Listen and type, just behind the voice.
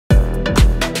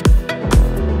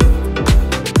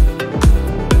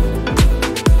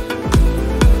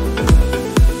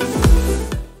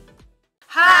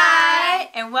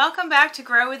welcome back to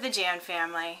Grow with the J.A.N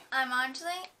family. I'm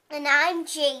Anjali. And I'm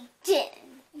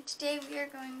J.A.N. And today we are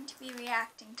going to be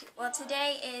reacting to, well,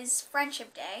 today is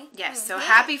Friendship Day. Yes, so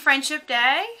happy Friendship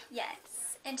Day.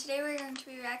 Yes. And today we're going to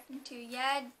be reacting to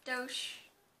J.A.N, Dost?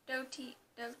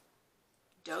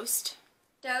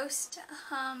 Dost,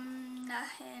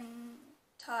 Nahin,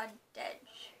 Todenge.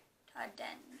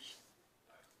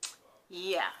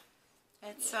 Yeah.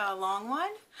 It's a long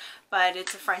one, but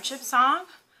it's a friendship song.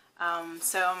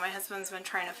 So my husband's been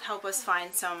trying to help us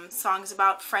find some songs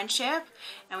about friendship,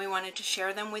 and we wanted to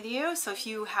share them with you. So if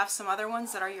you have some other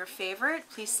ones that are your favorite,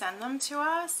 please send them to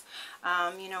us.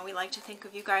 You know, we like to think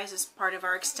of you guys as part of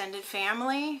our extended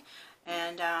family,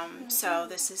 and so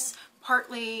this is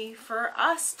partly for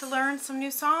us to learn some new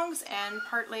songs and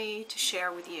partly to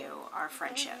share with you our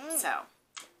friendship. So,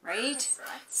 right? Let's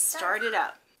Start it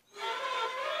up.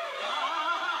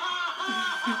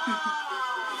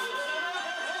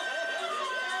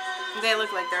 They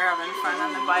look like they're having fun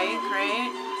on the bike,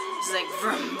 right? It's like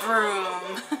vroom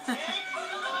vroom.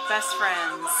 Best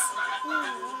friends.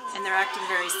 And they're acting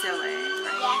very silly,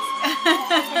 right?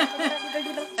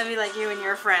 That'd be like you and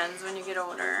your friends when you get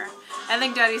older. I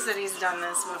think Daddy said he's done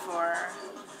this before.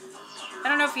 I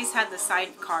don't know if he's had the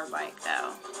sidecar bike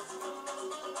though.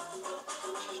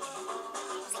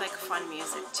 It's like fun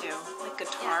music too. Like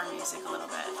guitar music a little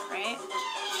bit, right?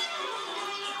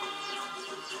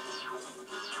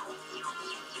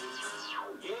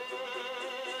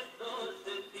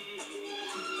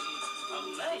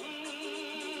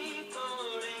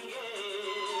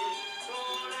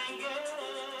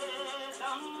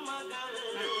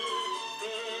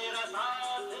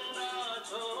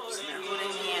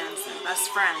 Best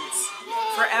friends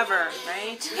forever,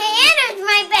 right? Anna's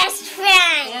my best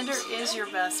friend. Xander is your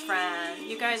best friend.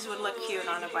 You guys would look cute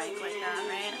on a bike like that,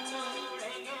 right?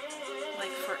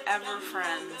 Like forever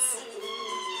friends.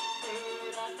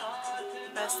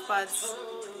 Best buds,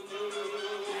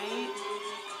 right?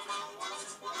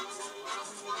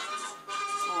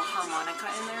 A little harmonica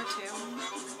in there too,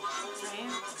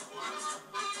 right?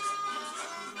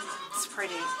 It's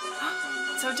pretty.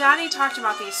 So Daddy talked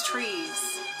about these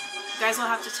trees. You guys will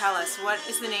have to tell us, what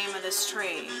is the name of this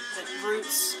tree that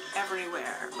roots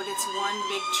everywhere, but it's one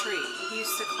big tree? He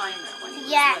used to climb it when he was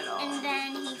little. And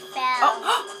then he fell.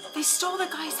 Oh, they stole the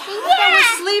guy's hat that was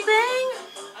sleeping?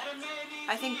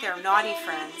 I think they're naughty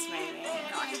friends, maybe.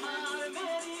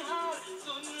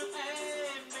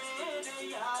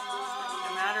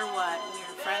 No matter what,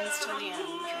 we're friends till the end,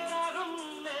 right?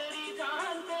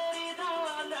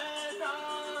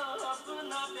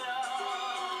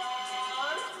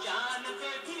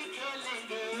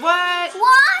 What?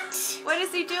 What? What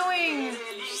is he doing?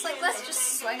 She's like, let's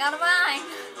just swing on a vine.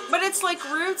 But it's like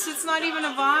roots, it's not even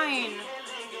a vine.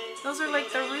 Those are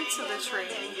like the roots of the tree.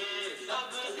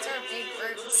 These are big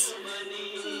roots.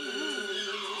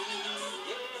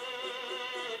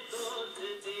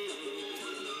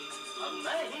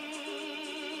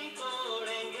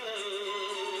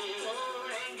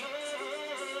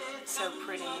 So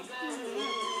pretty.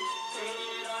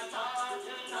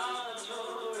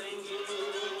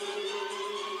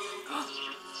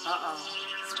 Uh-oh.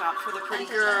 Stop for the pretty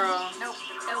girl. Nope,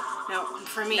 nope. Nope,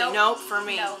 for me. Nope. Nope, for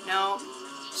me. Nope. Nope.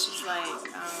 She's like,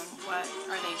 what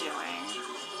are they doing?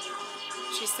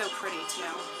 She's so pretty,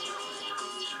 too.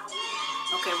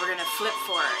 Okay, we're gonna flip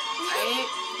for it, right?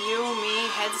 You, me,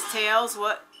 heads, tails,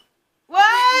 what?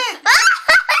 What?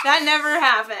 That never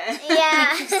happened.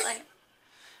 Yeah. She's like,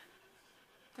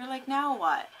 They're like, now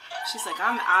what? She's like,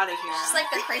 I'm out of here. she's like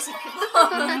the crazy people.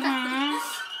 Mhm.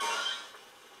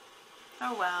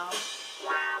 Oh well.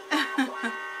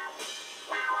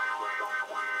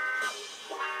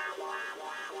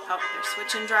 Oh, they're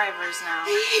switching drivers now.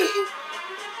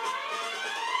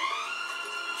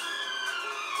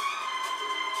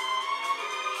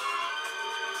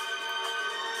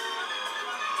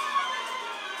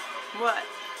 What?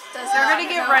 They're gonna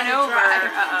get run over.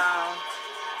 Uh-oh.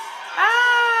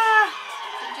 Ah!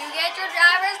 Did you get your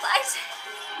driver's license?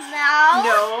 No.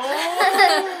 No.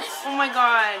 Oh my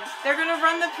god. They're gonna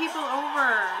run the people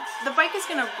over. The bike is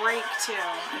gonna break too,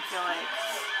 I feel like.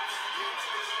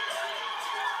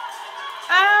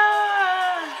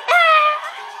 Ah!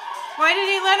 Why did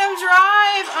he let him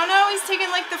drive? Oh no, he's taking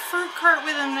like the fruit cart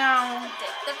with him now.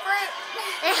 The fruit.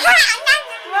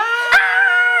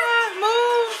 Ah!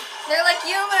 Move! They're like,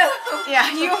 you move. Yeah,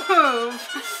 you move.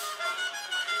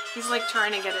 He's like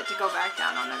trying to get it to go back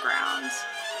down on the ground.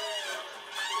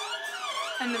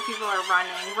 And the people are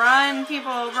running. Run,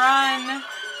 people, run.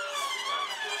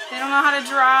 They don't know how to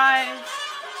drive.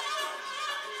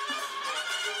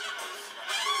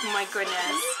 Oh my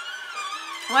goodness.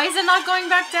 Why is it not going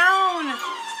back down?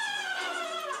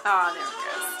 Oh, there it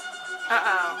goes.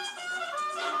 Uh-oh.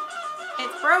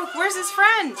 It broke. Where's his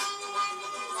friend?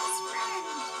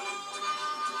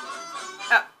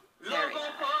 Oh, there we go.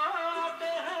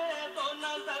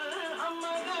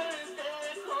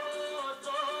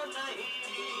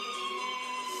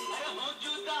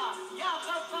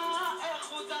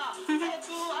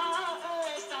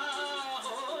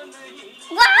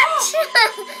 What?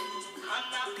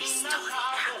 They stole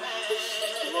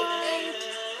it.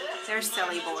 They're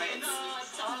silly boys.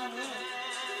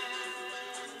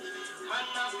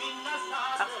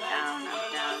 Up, down,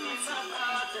 up, down.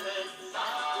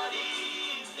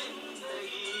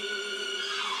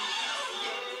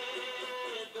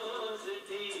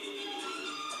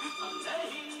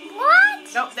 What?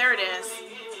 Nope, there it is.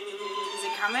 Is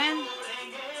it coming?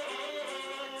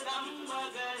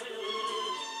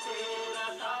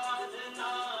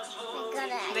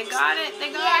 They got it.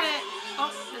 They got it.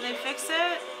 Oh, did they fix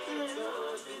it?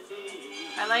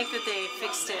 I like that they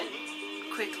fixed it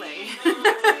quickly.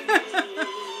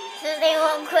 So they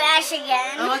won't crash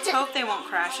again. Well, let's hope they won't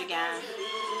crash again.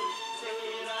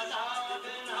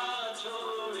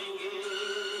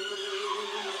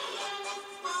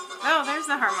 Oh, there's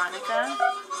the harmonica.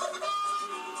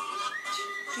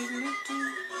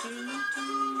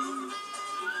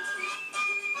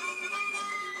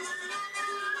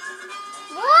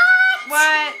 What?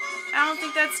 What? I don't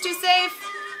think that's too safe.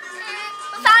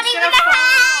 Not He's even gonna a fall.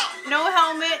 hat. No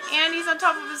helmet, and he's on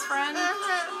top of his friend. That's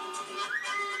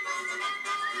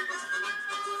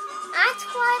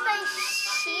why my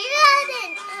Sheila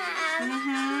didn't have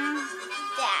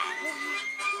that.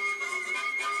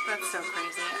 That's so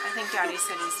crazy. I think Daddy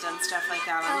said he's done stuff like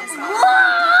that on his own. What?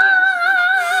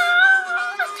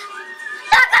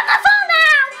 They're gonna fall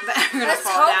down. They're gonna Let's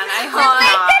fall hope down. I not. hope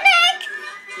Break not. their neck.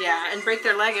 Yeah, and break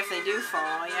their leg if they do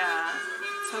fall. Yeah.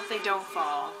 Let's hope they don't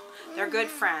fall. They're good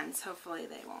friends. Hopefully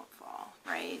they won't fall,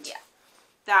 right? Yeah.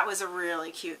 That was a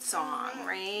really cute song,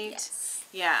 right? Yes.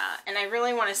 Yeah, and I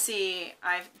really want to see,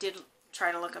 I did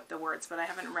try to look up the words, but I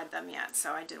haven't read them yet,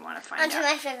 so I did want to find On to out.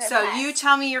 my favorite So part. you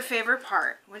tell me your favorite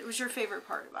part. What was your favorite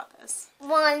part about this?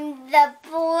 When the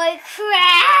boy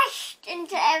crashed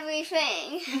into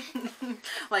everything.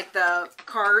 Like the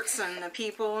carts and the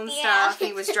people and Yeah. stuff.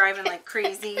 He was driving like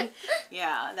crazy.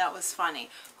 Yeah, that was funny.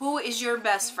 Who is your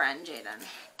best friend, J.A.N?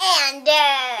 And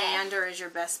Ander is your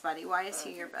best buddy. Why is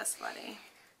he your best buddy?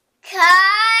 'cause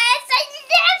I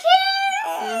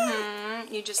love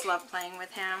him. You just love playing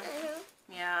with him.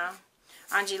 Yeah.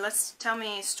 Angie, let's tell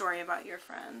me a story about your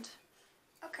friend.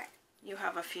 Okay. You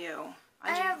have a few. I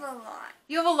Angie, have a lot.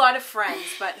 you have a lot of friends,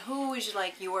 but who is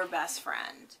like your best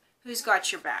friend? Who's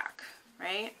got your back,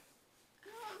 right?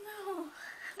 I don't know.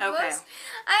 Okay.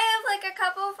 I have like a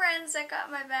couple friends that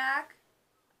got my back,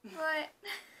 but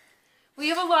We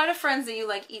have a lot of friends that you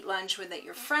like eat lunch with that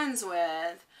you're friends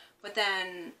with, but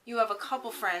then you have a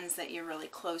couple friends that you're really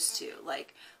close to.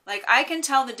 Like I can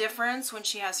tell the difference when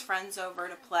she has friends over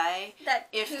to play. that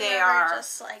If they whoever are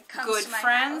just like comes good to my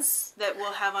friends house. that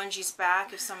will have Angie's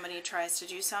back if somebody tries to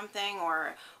do something,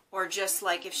 or just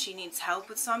like if she needs help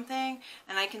with something.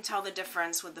 And I can tell the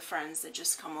difference with the friends that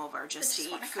just come over just to just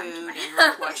eat wanna come to food my and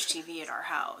house. watch TV at our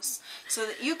house, so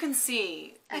that you can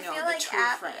see I know feel the like true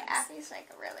friends. Abby's like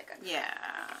a really good friend. Yeah,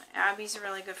 Abby's a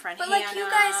really good friend. But like you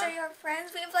guys Hannah. are your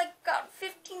friends. We've like got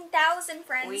 15,000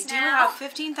 friends We do now. have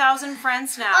 15,000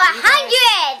 friends now. Oh, You guys-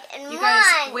 101. You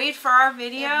guys wait for our have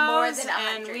videos, more than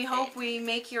and 100 we hope we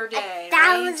make your day.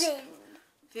 1,000. Right?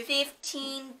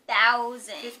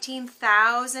 15,000.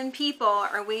 15,000 people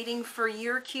are waiting for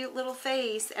your cute little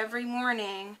face every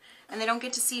morning, and they don't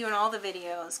get to see you in all the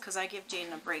videos because I give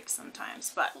J.A.N a break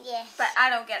sometimes. But Yes. But I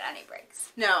don't get any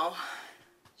breaks. no,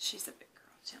 she's a big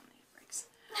girl. She don't need breaks.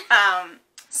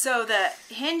 So the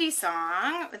Hindi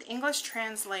song with English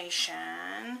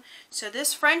translation. So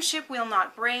this friendship will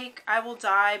not break. I will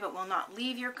die, but will not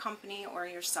leave your company or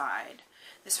your side.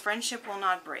 This friendship will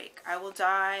not break. I will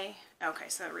die. Okay,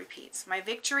 so it repeats. My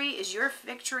victory is your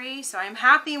victory. So I'm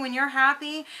happy when you're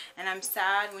happy, and I'm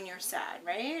sad when you're sad,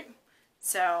 right?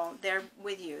 So they're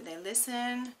with you. They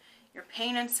listen. Your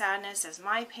pain and sadness is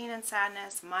my pain and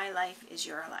sadness. My life is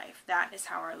your life. That is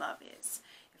how our love is.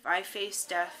 If I face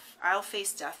death, I'll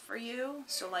face death for you.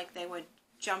 So like they would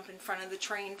jump in front of the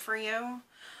train for you.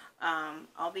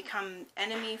 I'll become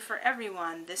enemy for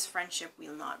everyone. This friendship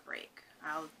will not break.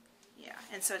 Yeah,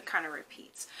 and so it kind of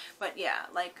repeats. But yeah,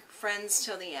 like friends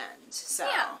till the end. So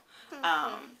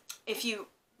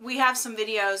we have some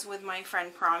videos with my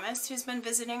friend Promise, who's been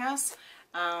visiting us.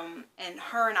 And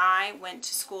her and I went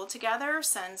to school together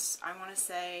since, I want to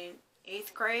say,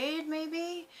 8th grade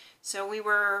maybe. So we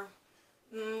were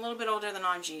a little bit older than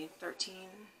Anji, 13,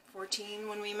 14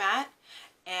 when we met.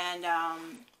 And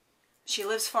she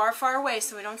lives far, far away,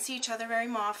 so we don't see each other very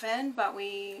often, but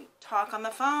we talk on the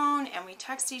phone and we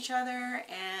text each other,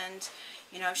 and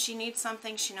you know, if she needs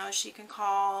something, she knows she can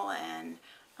call, and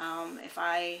if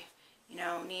I, you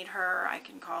know, need her, I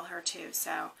can call her too.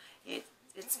 So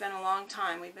it's been a long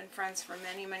time. We've been friends for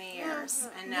many, many years,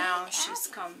 and now she's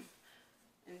come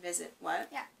and visit. What?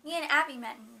 Yeah, me and Abby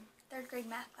met in 3rd grade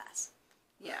math class.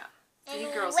 Yeah. So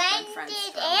you girls have been friends.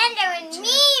 When did Ander and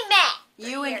me met?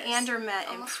 You and Ander met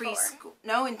in Almost preschool. 4.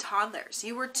 No, in toddlers.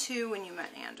 You were 2 when you met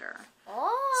Ander.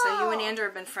 Oh. So you and Ander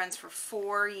have been friends for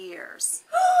 4 years.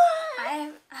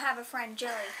 I have a friend,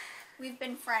 Jilly. We've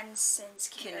been friends since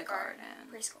Kindergarten.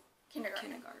 Preschool.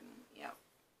 Kindergarten. Yep.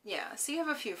 Yeah, so you have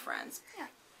a few friends. Yeah.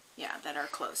 Yeah, that are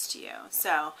close to you.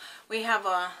 So we have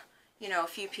a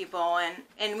few people,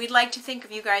 and we'd like to think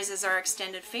of you guys as our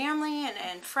extended family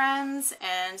and friends,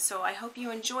 and so I hope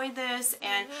you enjoyed this,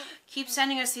 and keep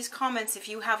sending us these comments. If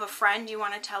you have a friend you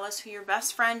want to tell us who your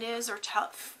best friend is, or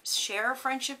share a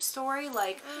friendship story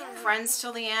like Friends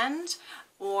Till the End,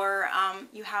 or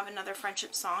you have another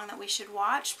friendship song that we should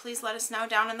watch, please let us know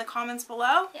down in the comments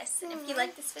below. Yes, and if you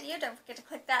like this video, don't forget to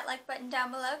click that like button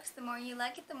down below, because the more you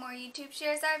like it, the more YouTube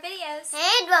shares our videos.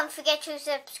 And don't forget to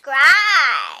subscribe.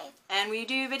 And we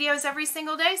do videos every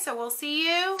single day, so we'll see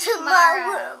you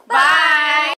Tomorrow.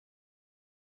 Bye!